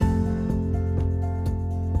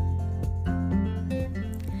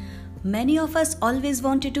Many of us always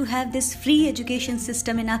wanted to have this free education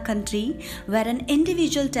system in our country where an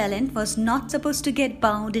individual talent was not supposed to get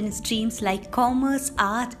bound in streams like commerce,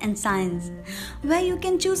 art and science, where you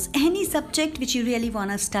can choose any subject which you really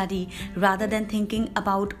want to study rather than thinking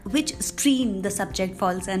about which stream the subject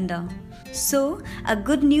falls under. So, a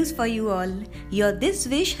good news for you all. Your this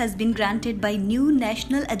wish has been granted by new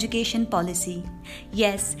National Education Policy.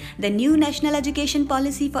 Yes, the new National Education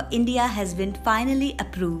Policy for India has been finally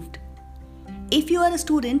approved. If you are a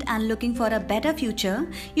student and looking for a better future,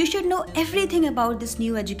 you should know everything about this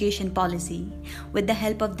new education policy. With the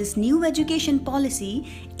help of this new education policy,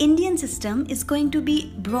 Indian system is going to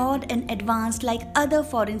be broad and advanced like other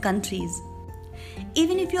foreign countries.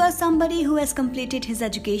 Even if you are somebody who has completed his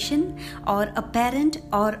education, or a parent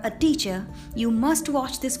or a teacher, you must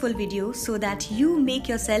watch this full video so that you make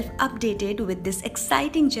yourself updated with this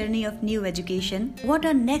exciting journey of new education, what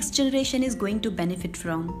our next generation is going to benefit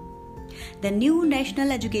from. The new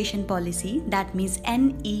National Education Policy, that means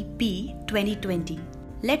NEP 2020.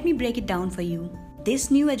 Let me break it down for you.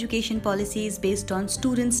 This new education policy is based on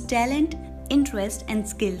students' talent, interest and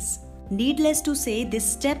skills. Needless to say, this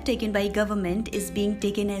step taken by government is being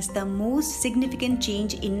taken as the most significant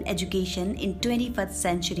change in education in 21st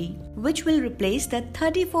century, which will replace the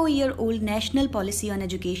 34-year-old National Policy on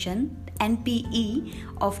Education, NPE,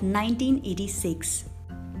 of 1986.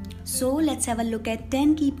 So let's have a look at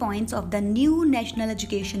 10 key points of the new National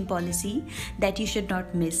Education Policy that you should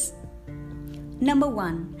not miss. Number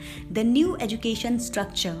 1. The new education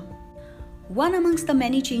structure. One amongst the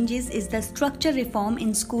many changes is the structure reform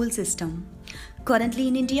in school system. Currently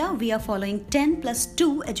in India, we are following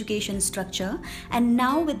 10+2 education structure, and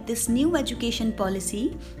now with this new education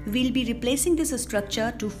policy, we'll be replacing this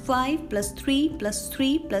structure to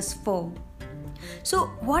 5+3+3+4. So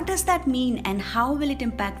what does that mean and how will it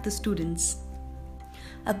impact the students?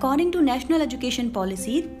 According to National Education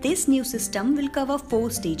Policy, this new system will cover 4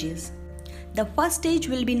 stages. The first stage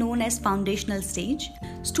will be known as foundational stage.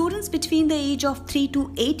 Students between the age of 3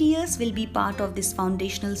 to 8 years will be part of this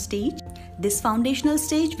foundational stage. This foundational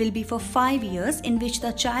stage will be for 5 years, in which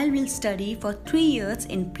the child will study for 3 years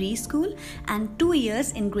in preschool and 2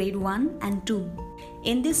 years in grade 1 and 2.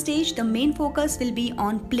 In this stage, the main focus will be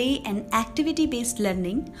on play and activity-based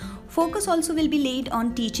learning. Focus also will be laid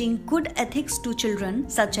on teaching good ethics to children,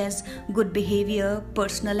 such as good behavior,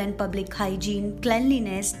 personal and public hygiene,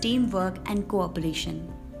 cleanliness, teamwork and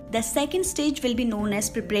cooperation. The second stage will be known as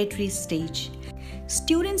preparatory stage.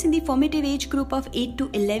 Students in the formative age group of 8 to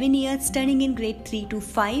 11 years studying in grade 3 to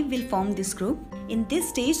 5 will form this group. In this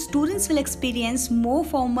stage, students will experience more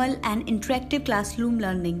formal and interactive classroom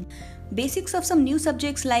learning. Basics of some new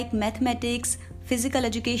subjects like mathematics, physical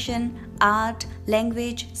education, art,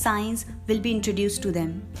 language, science will be introduced to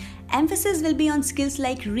them. Emphasis will be on skills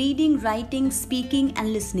like reading, writing, speaking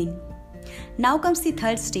and listening. Now comes the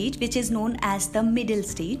third stage, which is known as the middle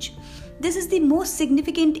stage. This is the most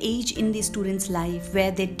significant age in the student's life,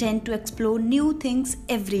 where they tend to explore new things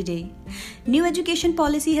every day. New education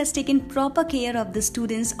policy has taken proper care of the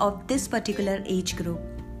students of this particular age group.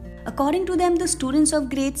 According to them, the students of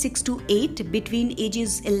grade 6 to 8 between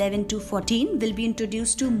ages 11 to 14 will be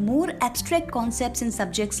introduced to more abstract concepts in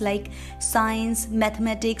subjects like science,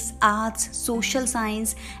 mathematics, arts, social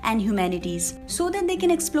science and humanities, so that they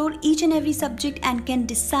can explore each and every subject and can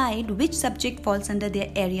decide which subject falls under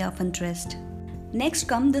their area of interest. Next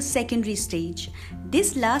comes the secondary stage.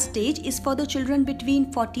 This last stage is for the children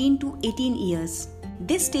between 14 to 18 years.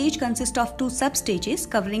 This stage consists of 2 sub-stages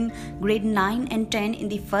covering grade 9 and 10 in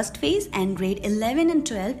the first phase and grade 11 and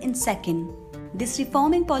 12 in second. This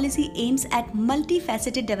reforming policy aims at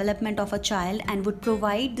multifaceted development of a child and would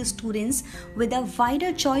provide the students with a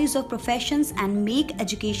wider choice of professions and make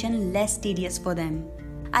education less tedious for them.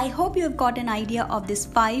 I hope you have got an idea of this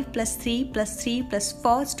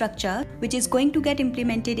 5+3+3+4 structure, which is going to get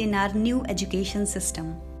implemented in our new education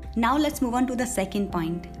system. Now let's move on to the second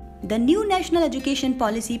point. The new National Education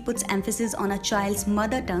Policy puts emphasis on a child's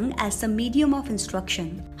mother tongue as the medium of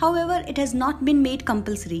instruction. However, it has not been made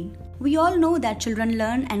compulsory. We all know that children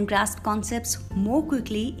learn and grasp concepts more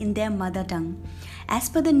quickly in their mother tongue. As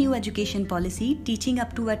per the new education policy, teaching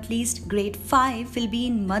up to at least grade 5 will be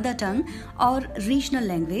in mother tongue or regional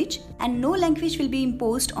language, and no language will be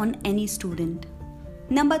imposed on any student.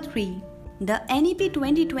 Number 3. The NEP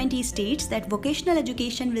 2020 states that vocational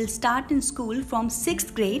education will start in school from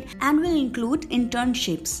 6th grade and will include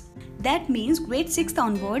internships. That means grade 6th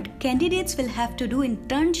onward, candidates will have to do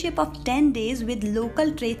internship of 10 days with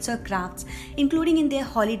local trades or crafts, including in their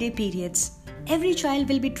holiday periods. Every child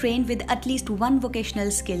will be trained with at least one vocational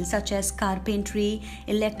skill such as carpentry,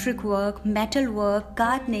 electric work, metal work,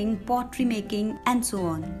 gardening, pottery making, and so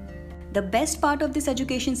on. The best part of this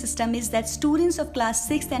education system is that students of class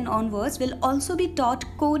 6th and onwards will also be taught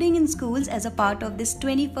coding in schools as a part of this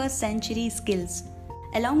 21st century skills.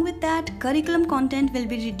 Along with that, curriculum content will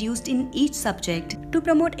be reduced in each subject to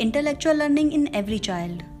promote intellectual learning in every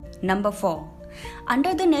child. Number 4.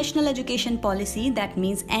 Under the National Education Policy, that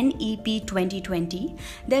means NEP 2020,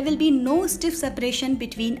 there will be no stiff separation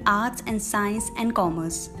between arts and science and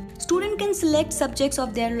commerce. Student can select subjects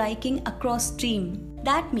of their liking across stream.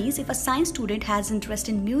 That means if a science student has interest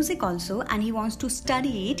in music also and he wants to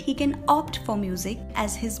study it, he can opt for music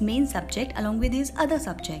as his main subject along with his other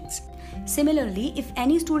subjects. Similarly, if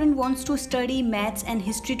any student wants to study maths and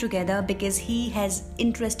history together because he has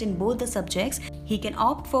interest in both the subjects, he can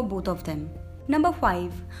opt for both of them. Number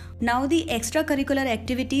 5. Now the extracurricular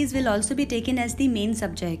activities will also be taken as the main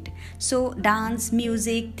subject. So dance,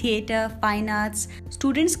 music, theatre, fine arts,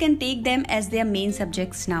 students can take them as their main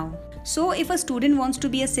subjects now. So if a student wants to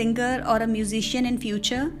be a singer or a musician in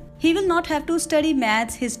future, he will not have to study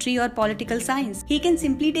maths, history or political science. He can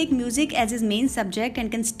simply take music as his main subject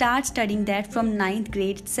and can start studying that from 9th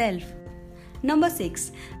grade itself. Number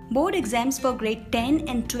 6. Board exams for grade 10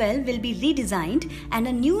 and 12 will be redesigned and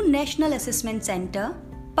a new National Assessment Center,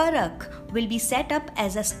 PARAK, will be set up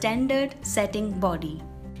as a standard setting body.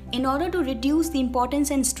 In order to reduce the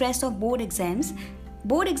importance and stress of board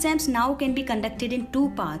exams now can be conducted in two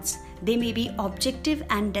parts. They may be objective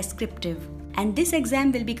and descriptive, and this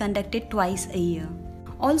exam will be conducted twice a year.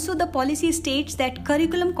 Also, the policy states that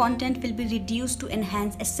curriculum content will be reduced to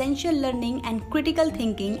enhance essential learning and critical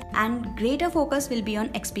thinking, and greater focus will be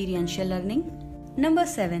on experiential learning. Number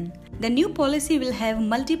 7. The new policy will have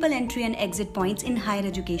multiple entry and exit points in higher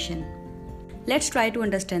education. Let's try to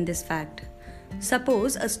understand this fact.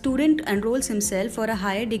 Suppose a student enrolls himself for a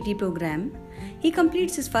higher degree program. He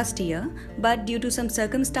completes his first year, but due to some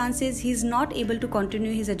circumstances, he is not able to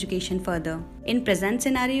continue his education further. In present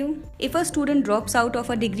scenario, if a student drops out of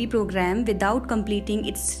a degree program without completing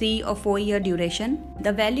its 3 or 4 year duration,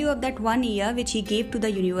 the value of that 1 year which he gave to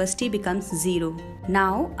the university becomes 0.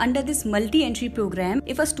 Now, under this multi-entry program,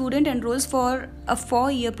 if a student enrolls for a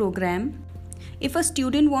 4-year program, if a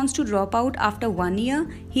student wants to drop out after 1 year,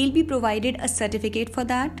 he'll be provided a certificate for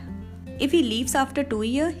that. If he leaves after 2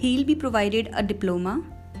 years, he'll be provided a diploma.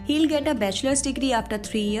 He'll get a bachelor's degree after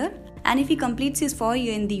 3 years, and if he completes his 4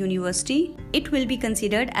 year in the university, it will be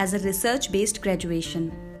considered as a research-based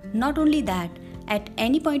graduation. Not only that, at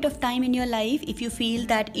any point of time in your life, if you feel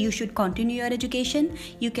that you should continue your education,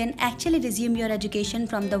 you can actually resume your education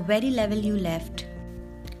from the very level you left.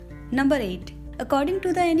 Number 8. According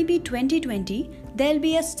to the NEP 2020, there will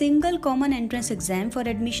be a single common entrance exam for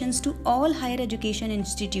admissions to all higher education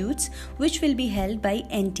institutes, which will be held by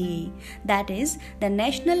NTA, that is, the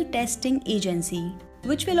National Testing Agency,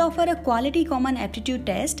 which will offer a quality common aptitude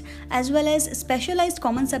test as well as specialized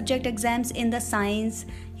common subject exams in the science,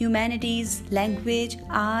 humanities, language,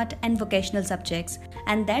 art and vocational subjects,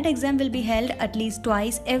 and that exam will be held at least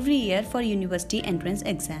twice every year for university entrance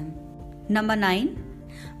exam. Number 9.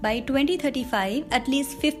 By 2035, at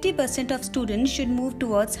least 50% of students should move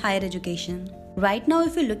towards higher education. Right now,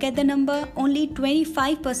 if you look at the number, only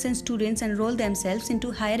 25% students enroll themselves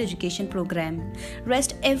into higher education program.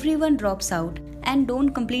 Rest everyone drops out and don't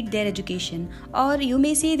complete their education, or you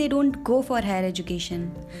may say they don't go for higher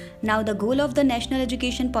education. Now the goal of the National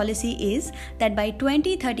Education Policy is that by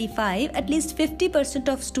 2035, at least 50%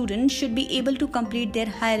 of students should be able to complete their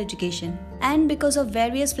higher education. And because of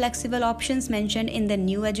various flexible options mentioned in the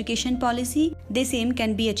new education policy, this aim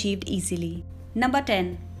can be achieved easily. Number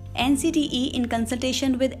 10. NCTE in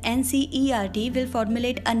consultation with NCERT will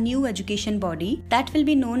formulate a new education body that will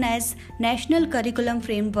be known as National Curriculum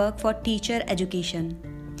Framework for Teacher Education.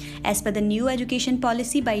 As per the new education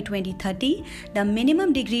policy, by 2030, the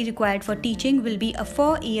minimum degree required for teaching will be a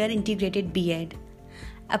 4-year integrated B.Ed.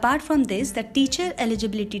 Apart from this, the Teacher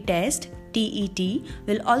Eligibility Test (TET)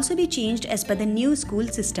 will also be changed as per the new school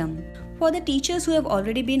system. For the teachers who have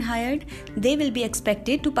already been hired, they will be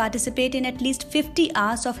expected to participate in at least 50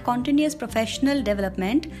 hours of continuous professional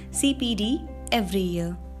development (CPD) every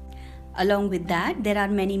year. Along with that, there are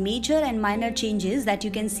many major and minor changes that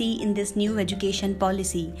you can see in this new education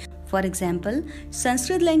policy. For example,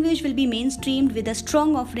 Sanskrit language will be mainstreamed with a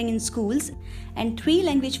strong offering in schools, and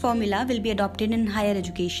 3-language formula will be adopted in higher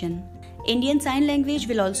education. Indian Sign Language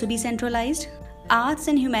will also be centralized. Arts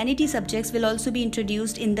and humanities subjects will also be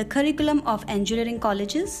introduced in the curriculum of engineering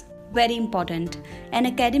colleges. Very important. An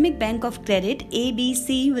academic bank of credit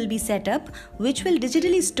ABC will be set up, which will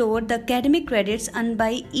digitally store the academic credits earned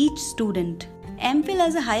by each student. MPhil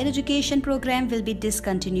as a higher education program will be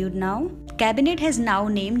discontinued now. Cabinet has now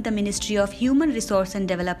named the Ministry of Human Resource and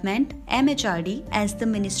Development (MHRD) as the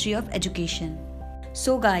Ministry of Education.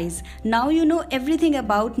 So guys, now you know everything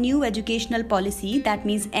about new educational policy, that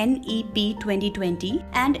means NEP 2020,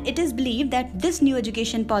 and it is believed that this new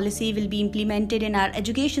education policy will be implemented in our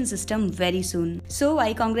education system very soon. So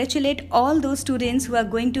I congratulate all those students who are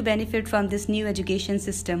going to benefit from this new education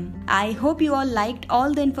system. I hope you all liked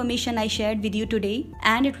all the information I shared with you today,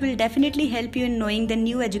 and it will definitely help you in knowing the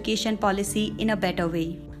new education policy in a better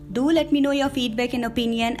way. Do let me know your feedback and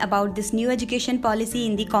opinion about this new education policy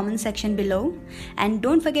in the comment section below. And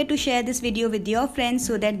don't forget to share this video with your friends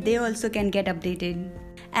so that they also can get updated.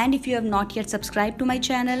 And if you have not yet subscribed to my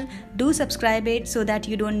channel, do subscribe it so that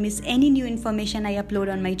you don't miss any new information I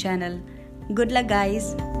upload on my channel. Good luck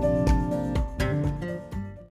guys!